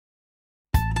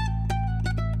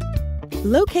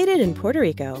Located in Puerto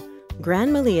Rico,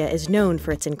 Gran Melia is known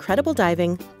for its incredible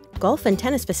diving, golf and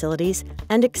tennis facilities,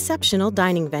 and exceptional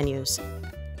dining venues.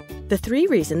 The 3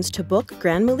 reasons to book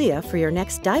Gran Melia for your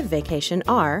next dive vacation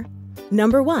are: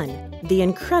 Number 1, the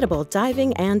incredible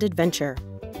diving and adventure.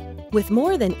 With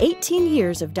more than 18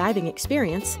 years of diving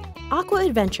experience, Aqua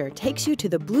Adventure takes you to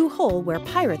the blue hole where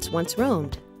pirates once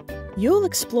roamed. You'll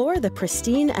explore the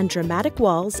pristine and dramatic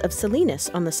walls of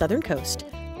Salinas on the southern coast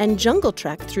and jungle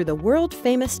trek through the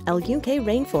world-famous El Yunque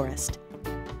rainforest.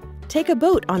 Take a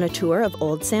boat on a tour of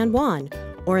Old San Juan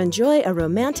or enjoy a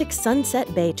romantic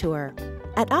Sunset Bay tour.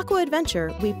 At Aqua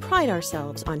Adventure, we pride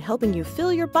ourselves on helping you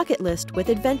fill your bucket list with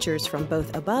adventures from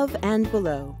both above and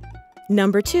below.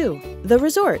 Number 2, the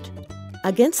resort.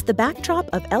 Against the backdrop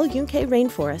of El Yunque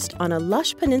rainforest on a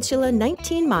lush peninsula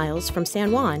 19 miles from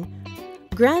San Juan,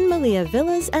 Gran Melia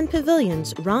villas and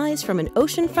pavilions rise from an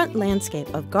oceanfront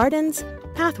landscape of gardens,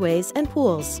 pathways, and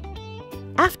pools.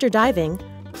 After diving,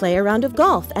 play a round of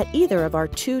golf at either of our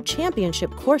 2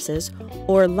 championship courses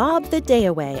or lob the day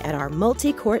away at our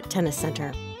multi-court tennis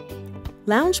center.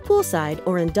 Lounge poolside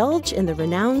or indulge in the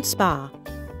renowned spa.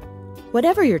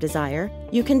 Whatever your desire,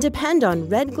 you can depend on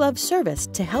Red Glove service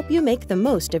to help you make the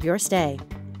most of your stay.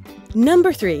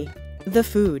 Number 3, the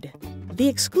food. The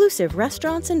exclusive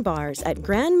restaurants and bars at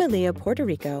Gran Melia, Puerto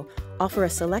Rico offer a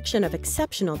selection of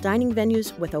exceptional dining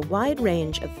venues with a wide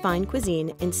range of fine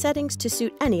cuisine in settings to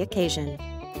suit any occasion.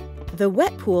 The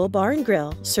Wet Pool Bar and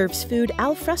Grill serves food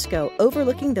al fresco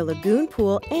overlooking the lagoon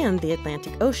pool and the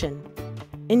Atlantic Ocean.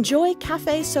 Enjoy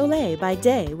Café Soleil by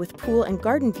day with pool and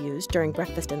garden views during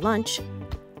breakfast and lunch.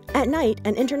 At night,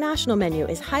 an international menu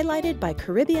is highlighted by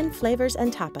Caribbean flavors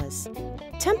and tapas.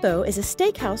 Tempo is a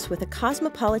steakhouse with a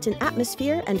cosmopolitan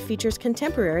atmosphere and features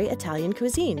contemporary Italian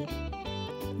cuisine.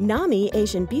 Nami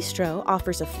Asian Bistro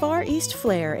offers a Far East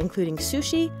flair including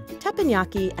sushi,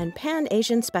 teppanyaki, and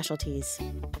Pan-Asian specialties.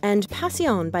 And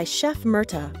Pasión by Chef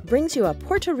Murta brings you a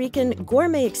Puerto Rican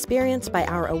gourmet experience by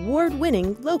our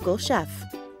award-winning local chef.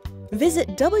 Visit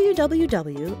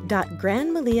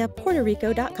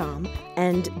www.granmeliapuertorico.com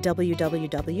and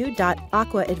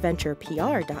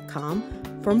www.aquaadventurepr.com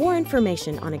for more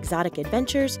information on exotic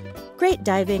adventures, great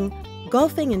diving,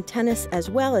 golfing and tennis, as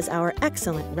well as our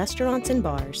excellent restaurants and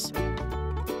bars.